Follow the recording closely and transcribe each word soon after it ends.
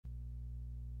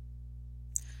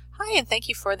Hi, and thank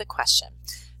you for the question.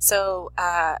 So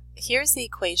here's the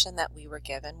equation that we were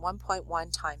given.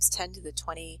 1.1 times 10 to the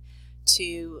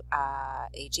 22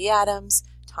 Ag atoms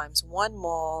times 1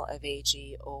 mole of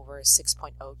Ag over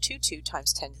 6.022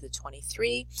 times 10 to the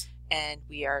 23. And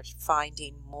we are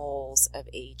finding moles of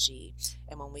Ag.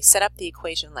 And when we set up the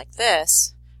equation like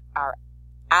this, our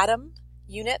atom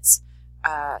units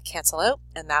cancel out,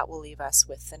 and that will leave us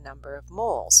with the number of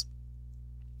moles.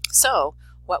 So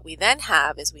what we then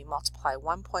have is we multiply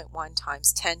 1.1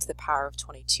 times 10 to the power of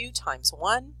 22 times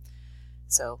 1.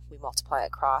 So we multiply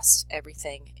across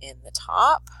everything in the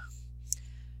top.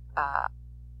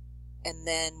 And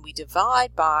then we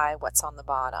divide by what's on the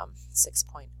bottom,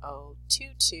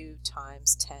 6.022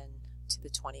 times 10 to the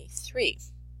 23.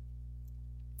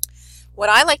 What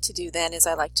I like to do then is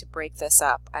I like to break this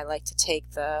up. I like to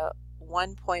take the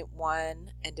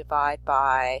 1.1 and divide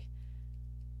by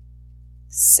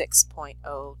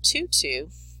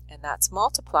 6.022, and that's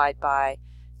multiplied by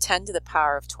 10 to the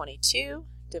power of 22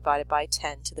 divided by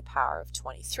 10 to the power of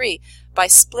 23. By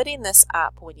splitting this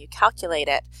up, when you calculate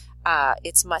it,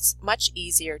 it's much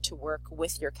easier to work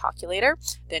with your calculator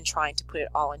than trying to put it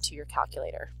all into your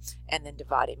calculator and then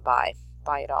dividing by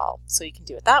it all. So you can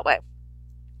do it that way.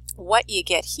 What you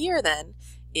get here then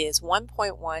is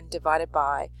 1.1 divided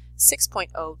by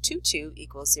 6.022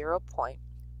 equals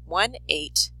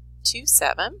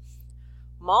 0.1827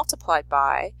 multiplied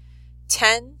by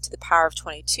 10 to the power of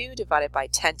 22 divided by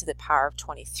 10 to the power of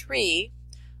 23,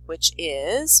 which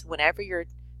is, whenever you're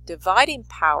dividing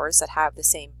powers that have the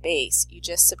same base, you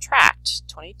just subtract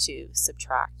 22,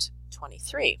 subtract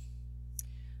 23.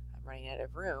 I'm running out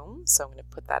of room, so I'm going to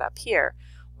put that up here.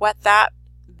 What that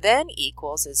then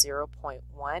equals is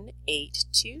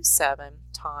 0.1827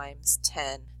 times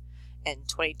 10, and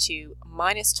 22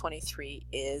 minus 23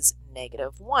 is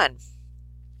 -1.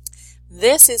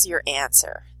 This is your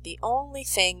answer. The only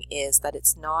thing is that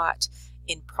it's not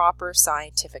in proper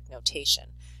scientific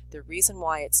notation. The reason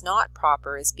why it's not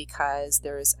proper is because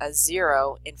there's a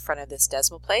 0 in front of this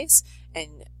decimal place,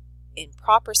 and in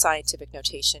proper scientific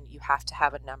notation you have to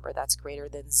have a number that's greater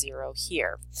than 0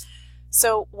 here.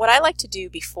 So what I like to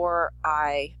do before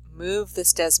I move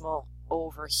this decimal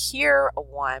over here a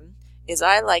 1 is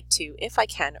I like to, if I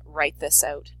can, write this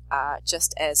out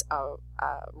just as a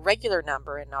regular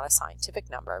number and not a scientific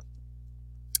number.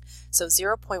 So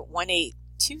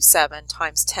 0.1827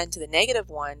 times 10 to the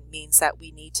 -1 means that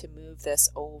we need to move this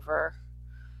over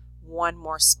one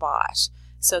more spot.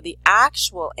 So the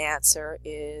actual answer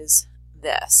is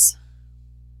this,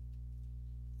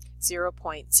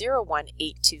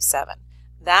 0.01827.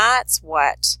 That's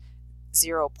what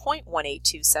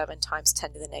 0.1827 times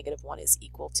 10 to the -1 is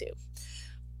equal to.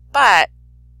 But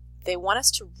they want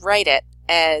us to write it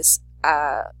as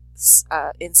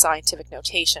in scientific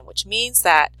notation, which means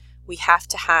that we have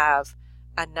to have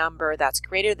a number that's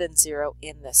greater than 0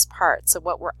 in this part. So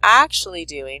what we're actually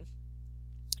doing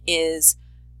is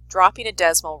dropping a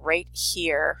decimal right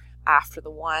here after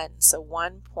the 1. So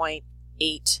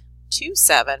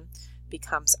 1.827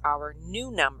 becomes our new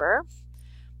number.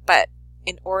 But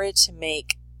in order to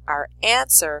make our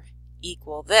answer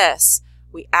equal this,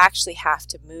 we actually have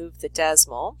to move the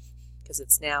decimal, because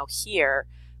it's now here,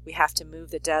 we have to move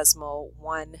the decimal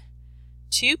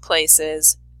 2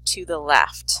 places to the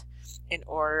left in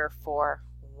order for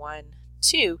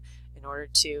 2 in order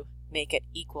to make it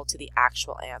equal to the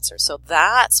actual answer. So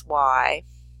that's why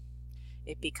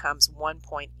it becomes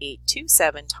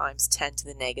 1.827 times 10 to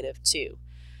the -2.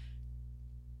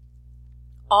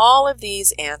 All of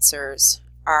these answers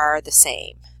are the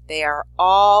same. They are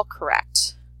all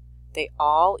correct. They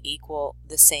all equal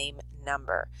the same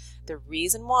number. The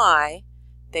reason why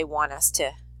they want us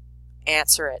to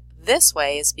answer it this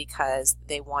way is because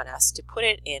they want us to put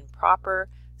it in proper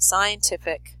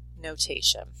scientific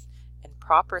notation. And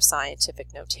proper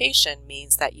scientific notation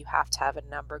means that you have to have a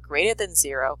number greater than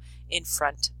 0 in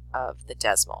front of the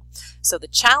decimal. So the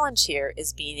challenge here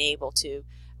is being able to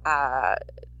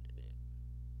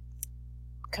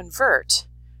convert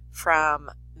from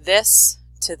this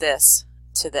to this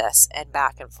to this and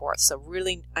back and forth. So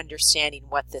really understanding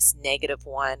what this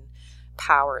 -1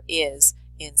 power is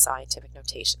in scientific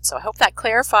notation. So I hope that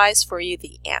clarifies for you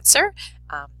the answer,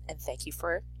 and thank you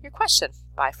for your question.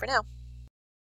 Bye for now.